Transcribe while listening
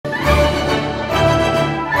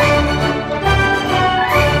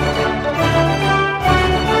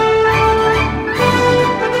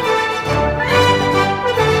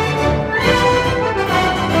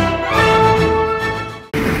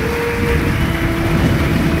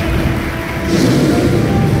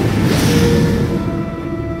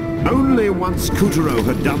once Kuturo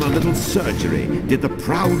had done a little surgery, did the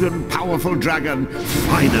proud and powerful dragon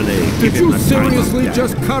finally give him the time of day. Did you seriously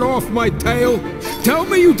just cut off my tail? Tell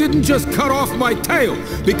me you didn't just cut off my tail,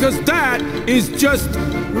 because that is just...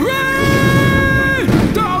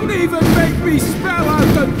 Don't even make me spell out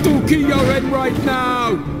the dookie you're in right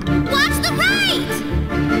now! Watch the right!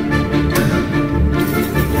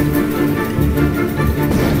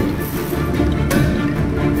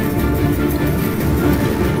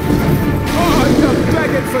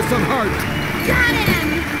 Begging for some heart. Got him!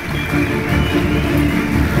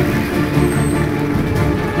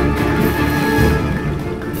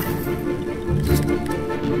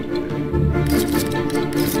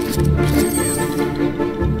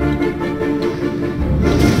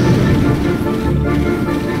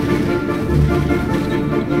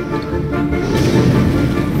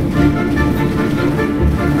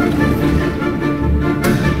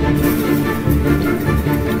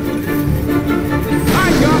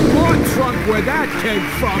 Where that came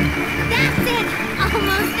from. That's it!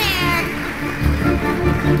 Almost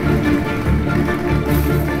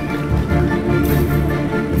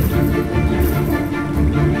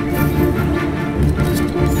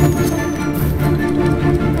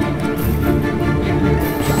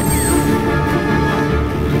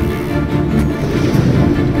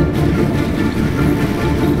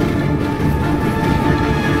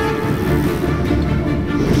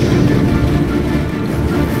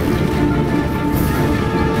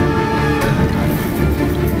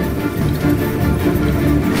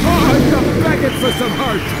for some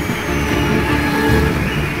heart.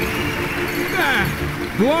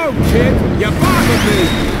 Blow, kid! You bothered me!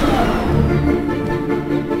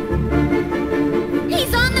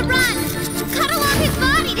 He's on the run! Cut along his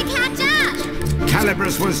body to catch up!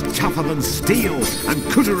 Calibris was tougher than steel, and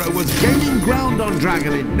Kuturo was gaining ground on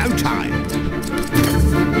Dragon in no time.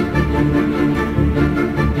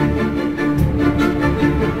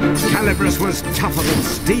 Calibris was tougher than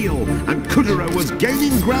steel, and Kuturo was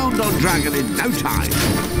gaining ground on Dragon in no time.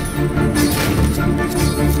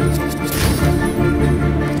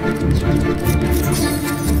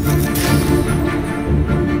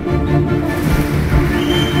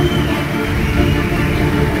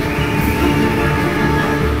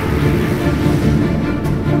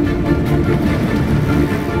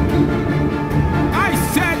 I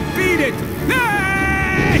said beat it!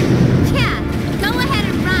 Hey! Yeah, go ahead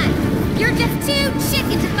and run. You're just too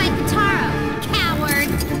chicken to fight the Taro,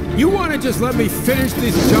 coward. You want to just let me finish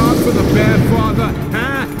this job for the Bad Father,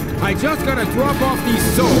 huh? I just gotta drop off these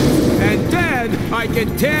souls, and then I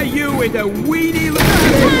can tear you into weedy little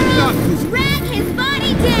nothing. Drag his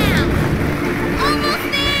body down!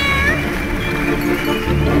 Almost there!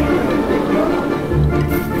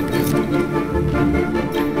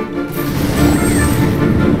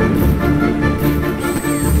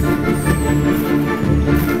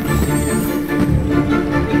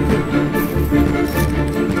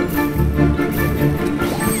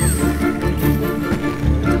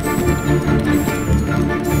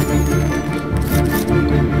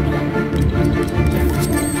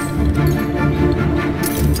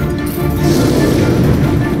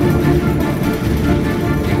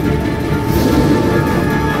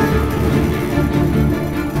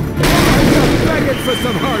 For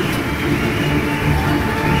some heart.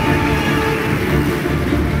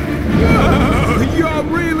 Oh, you're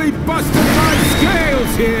really busting my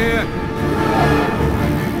scales here.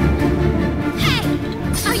 Hey,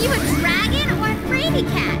 are you a dragon or a fraidy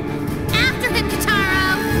cat? After him,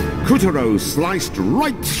 Kutaro. Kuturo sliced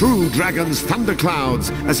right through Dragon's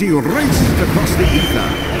thunderclouds as he raced across the ether.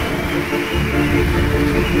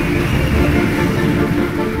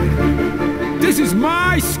 This is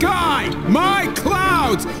my sky! My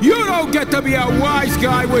clouds! You don't get to be a wise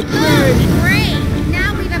guy with me! Oh, great!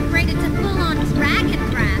 Now we've upgraded to full-on dragon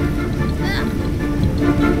breath.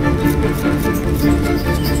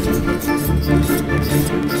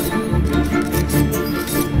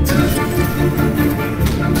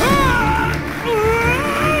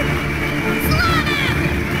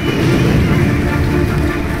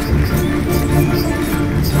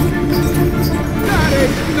 That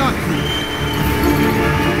ain't nothing!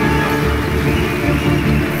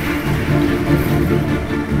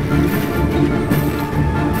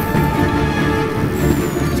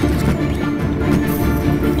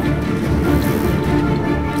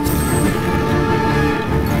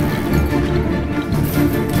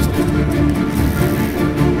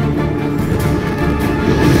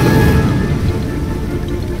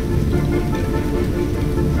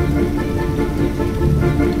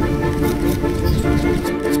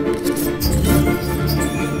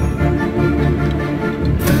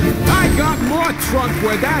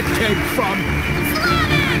 where that came from.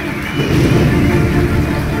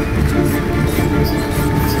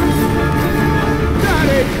 That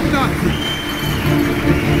ain't nothing.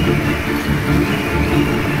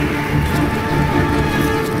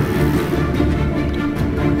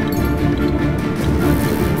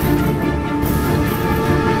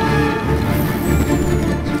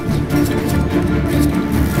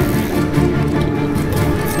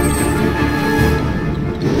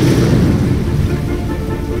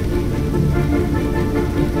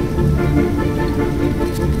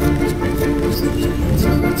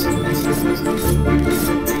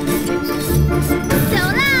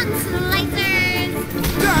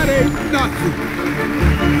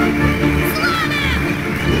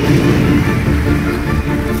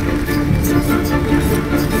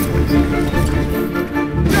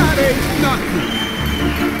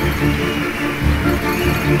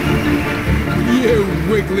 You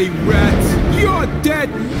wiggly rats! You're dead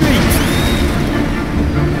meat!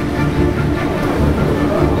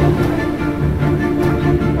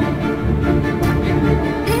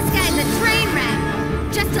 This guy's a train wreck.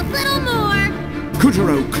 Just a little more.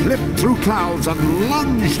 Kutaro clipped through clouds and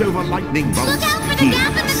lunged over lightning bolts. Look out for the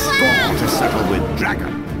gap in the Score clouds! to settle with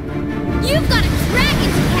Dragon. You've got a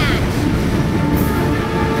dragon to catch!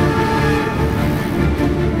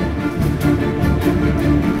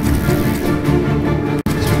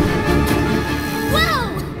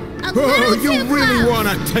 Oh, you really want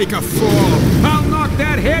to take a fall? I'll knock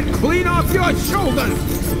that head clean off your shoulders!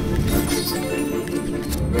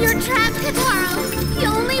 You're trapped, Kataro. The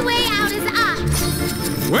only way out is up.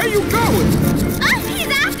 Where you going? Oh, he's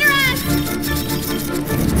after us!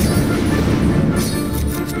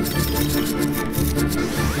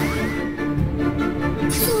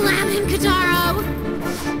 Slam him, Kataro!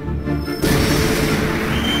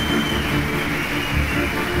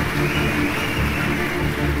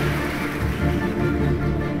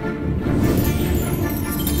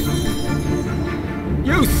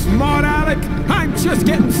 You smart aleck! I'm just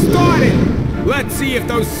getting started! Let's see if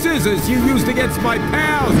those scissors you used against my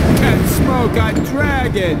pals can smoke a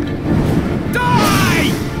dragon!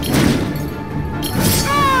 Die!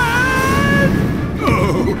 Ah!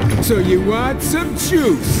 Oh, so you want some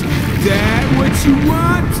juice? That what you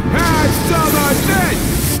want? Have some of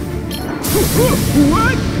this!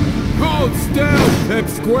 What? Hold still,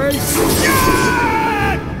 pipsqueak!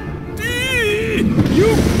 Ah!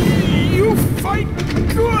 You fight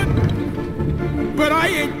good! But I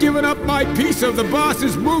ain't giving up my piece of the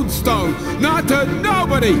boss's moonstone! Not to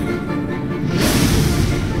nobody!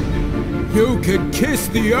 You can kiss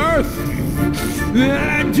the earth!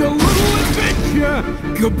 And your little adventure!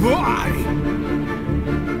 Goodbye!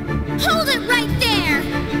 Hold it right there!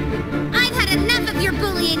 I've had enough of your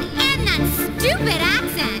bullying and that stupid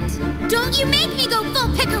accent! Don't you make me go full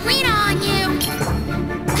Picarina on you!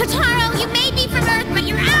 Kataro, you may be from Earth, but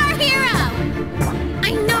you're our hero!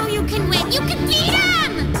 I know you can win! You can beat him!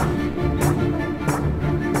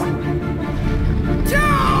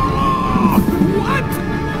 Oh, what?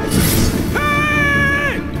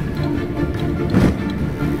 Hey!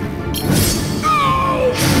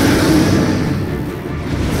 Oh!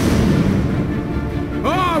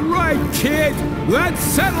 All right, kid! Let's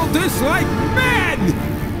settle this like men!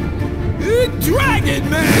 Dragon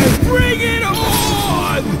Man, bring it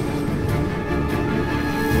on!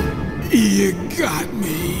 You got me.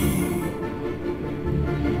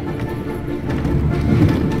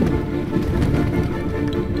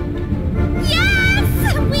 Yes!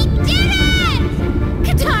 We did it!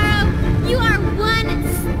 Kataro, you are one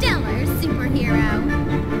stellar superhero.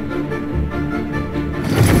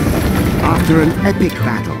 After an epic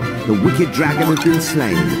battle, the wicked dragon had been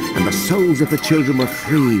slain, and the souls of the children were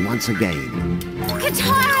free once again.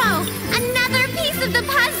 Kataro! Another piece of the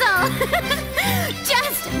puzzle!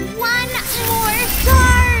 Just one more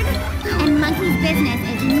card! And Monkey's business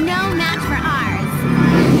is no match for ours.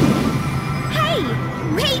 Hey!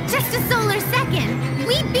 Wait just a solar second!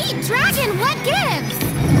 We beat Dragon! What gives?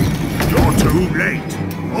 You're too late.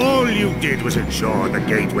 All you did was ensure the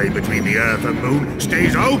gateway between the Earth and Moon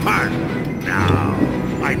stays open. Now,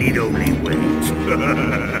 I need only wait.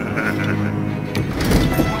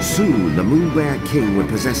 Soon, the Moonbear King would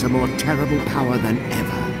possess a more terrible power than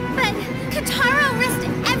ever. But Kataro risked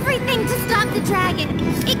everything to stop the dragon.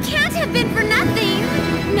 It can't have been for nothing.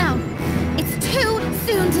 No, it's too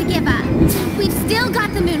soon to give up. We've still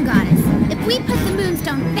got the Moon Goddess. If we put the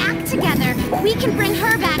Moonstone back together, we can bring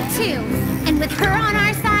her back too. And with her on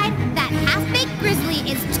our side, that half-baked grizzly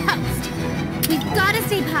is toast. We've gotta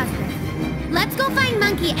stay positive. Let's go find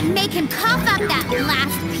Monkey and make him cough up that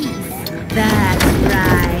last piece. That's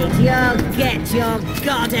right, you'll get your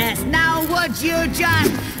goddess. Now would you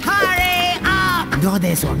just hurry up?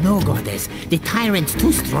 Goddess or no goddess, the tyrant's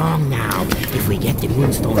too strong now. If we get the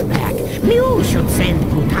Moonstone back, Mew should send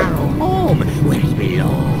Kutaro home where he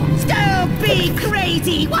belongs. Don't be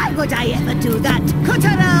crazy! Why would I ever do that?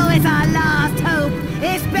 Kutaro is our last hope,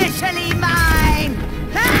 especially mine!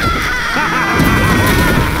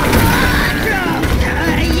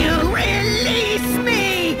 You release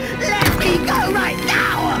me! Let me go right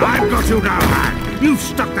now! I've got you now, man! You've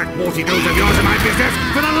stuck that warty nose of yours in my business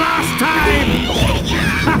for the last time!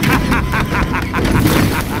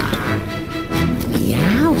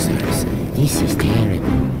 Yowzers, this is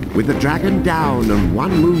terrible. With the dragon down and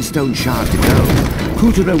one moonstone shard to go,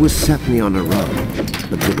 Kutaro was certainly on a roll.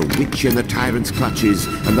 But with the witch in the tyrant's clutches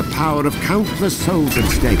and the power of countless souls at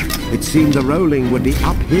stake, it seemed the rolling would be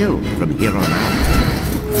uphill from here on out.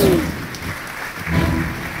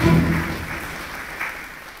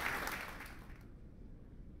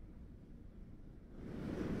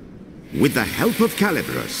 With the help of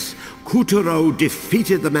Calibros, Kutaro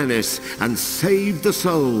defeated the menace and saved the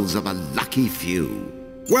souls of a lucky few.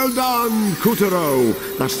 Well done, Kutaro!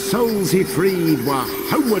 The souls he freed were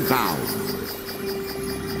homeward bound.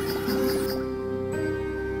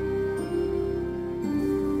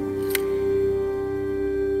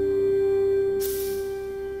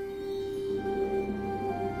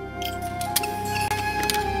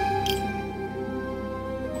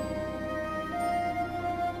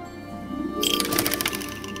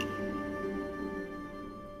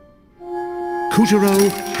 Kutaro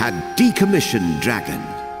had decommissioned Dragon,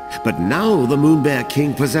 but now the Moonbear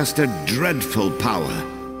King possessed a dreadful power.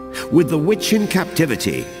 With the witch in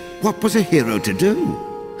captivity, what was a hero to do?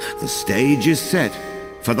 The stage is set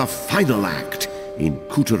for the final act in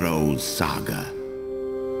Kutaro's saga.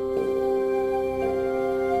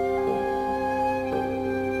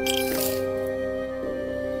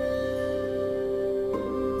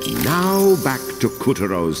 Now back to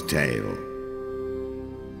Kutaro's tale.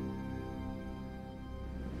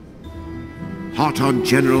 Hot on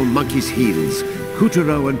General Monkey's heels,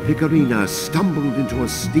 Kutaro and Picorina stumbled into a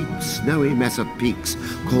steep, snowy mess of peaks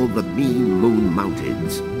called the Mean Moon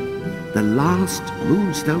Mountains. The last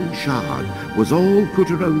Moonstone Shard was all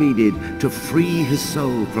Kutaro needed to free his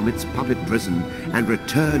soul from its puppet prison and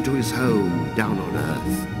return to his home down on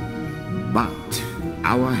Earth. But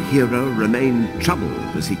our hero remained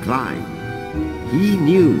troubled as he climbed. He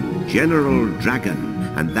knew General Dragon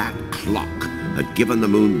and that clock had given the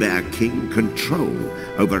Moonbear King control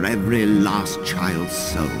over every last child's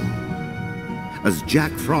soul. As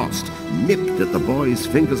Jack Frost nipped at the boy's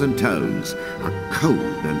fingers and toes, a cold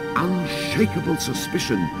and unshakable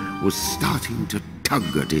suspicion was starting to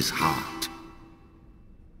tug at his heart.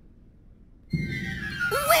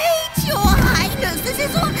 Wait, Your Highness! This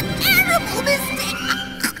is all a terrible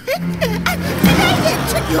mistake! Did I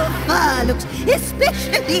mention your fur looks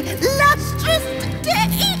especially lustrous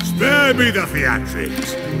today? Spare me the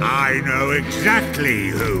theatrics. I know exactly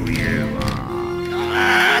who you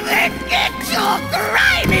are. Then get your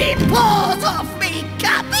grimy paws off me,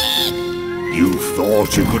 Guppy! You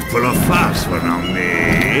thought you could pull a fast one on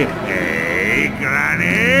me, eh,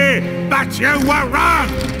 Granny? But you were wrong!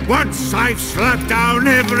 Once I've slapped down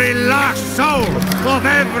every last soul of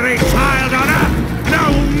every child on Earth,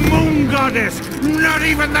 no moon goddess, not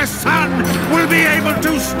even the sun, will be able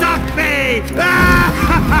to stop me!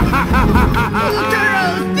 Kutaro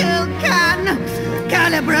still can!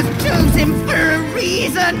 Calibros chose him for a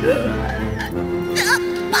reason! The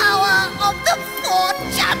power of the four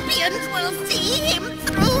champions will see him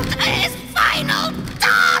through to his final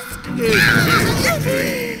task!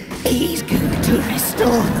 He's going to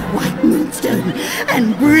restore the White Moonstone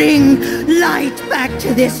and bring light back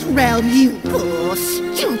to this realm, you poor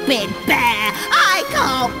stupid bear! I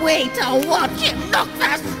can't wait to watch him knock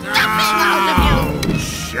the stuffing out of you!